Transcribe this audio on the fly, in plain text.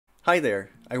Hi there,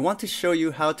 I want to show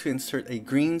you how to insert a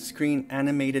green screen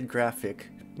animated graphic,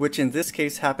 which in this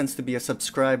case happens to be a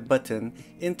subscribe button,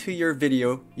 into your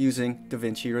video using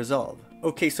DaVinci Resolve.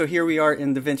 Okay, so here we are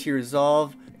in DaVinci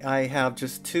Resolve. I have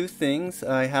just two things.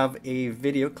 I have a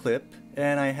video clip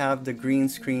and I have the green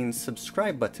screen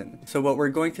subscribe button. So what we're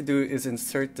going to do is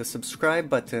insert the subscribe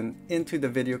button into the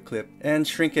video clip and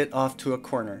shrink it off to a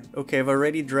corner. Okay, I've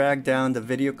already dragged down the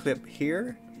video clip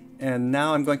here. And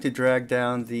now I'm going to drag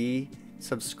down the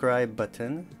subscribe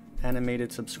button,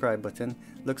 animated subscribe button.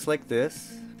 Looks like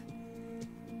this.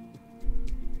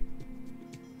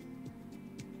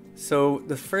 So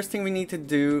the first thing we need to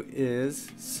do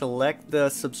is select the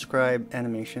subscribe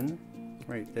animation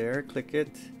right there, click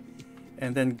it,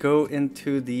 and then go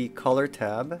into the color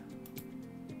tab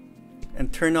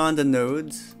and turn on the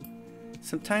nodes.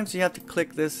 Sometimes you have to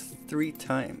click this 3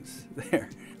 times. There.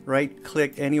 Right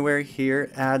click anywhere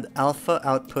here, add alpha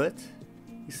output.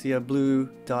 You see a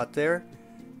blue dot there.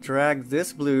 Drag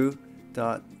this blue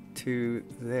dot to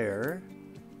there.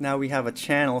 Now we have a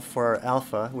channel for our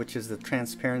alpha, which is the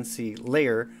transparency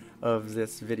layer of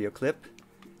this video clip.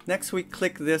 Next we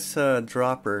click this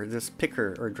dropper, this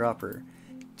picker or dropper.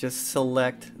 Just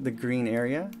select the green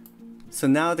area. So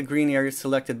now the green area is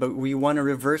selected, but we want to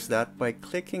reverse that by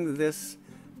clicking this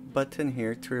button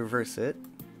here to reverse it.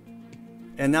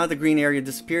 And now the green area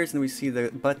disappears and we see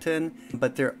the button,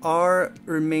 but there are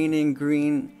remaining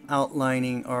green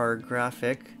outlining our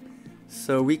graphic.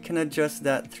 So we can adjust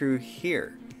that through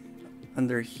here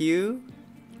under hue,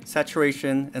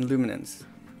 saturation, and luminance.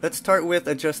 Let's start with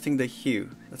adjusting the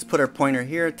hue. Let's put our pointer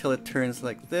here till it turns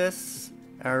like this,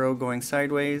 arrow going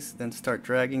sideways, then start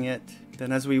dragging it.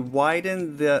 Then as we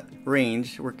widen the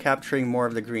range, we're capturing more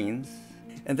of the greens.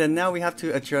 And then now we have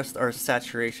to adjust our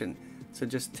saturation. So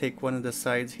just take one of the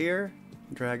sides here,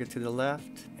 drag it to the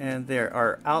left, and there,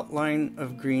 our outline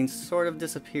of green sort of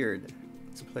disappeared.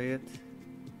 Let's play it.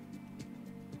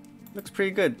 Looks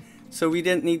pretty good. So we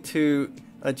didn't need to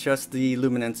adjust the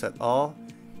luminance at all.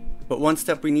 But one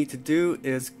step we need to do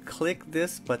is click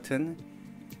this button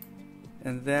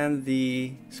and then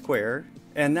the square.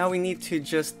 And now we need to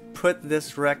just put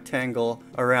this rectangle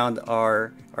around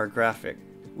our graphic.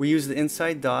 We use the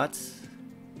inside dots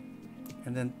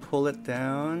and then pull it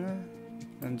down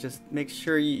and just make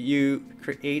sure you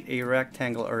create a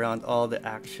rectangle around all the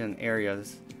action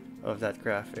areas of that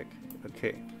graphic.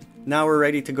 Okay, now we're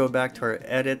ready to go back to our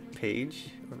edit page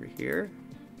over here.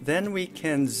 Then we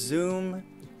can zoom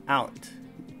out,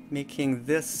 making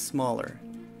this smaller.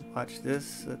 Watch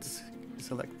this. Let's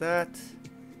select that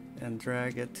and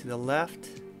drag it to the left,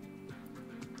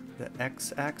 the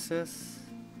x-axis.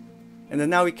 And then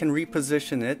now we can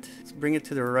reposition it. Let's bring it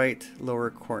to the right lower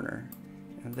corner.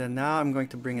 And then now I'm going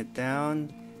to bring it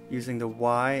down using the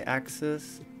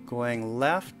y-axis, going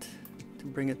left to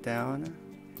bring it down.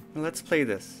 And let's play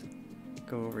this.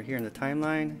 Go over here in the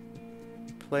timeline,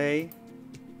 play.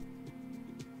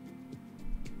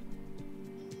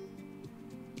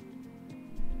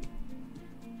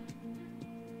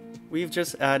 We've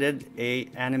just added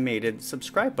an animated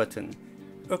subscribe button.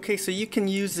 Okay, so you can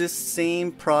use this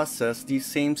same process, these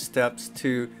same steps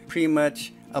to pretty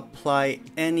much apply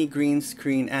any green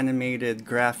screen animated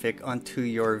graphic onto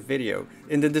your video.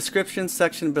 In the description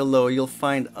section below, you'll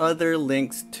find other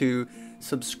links to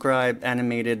subscribe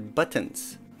animated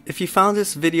buttons. If you found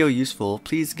this video useful,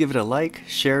 please give it a like,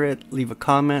 share it, leave a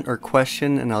comment or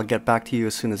question, and I'll get back to you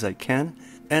as soon as I can.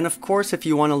 And of course, if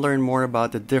you want to learn more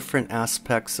about the different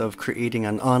aspects of creating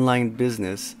an online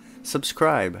business,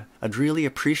 subscribe. I'd really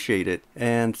appreciate it,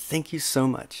 and thank you so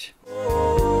much.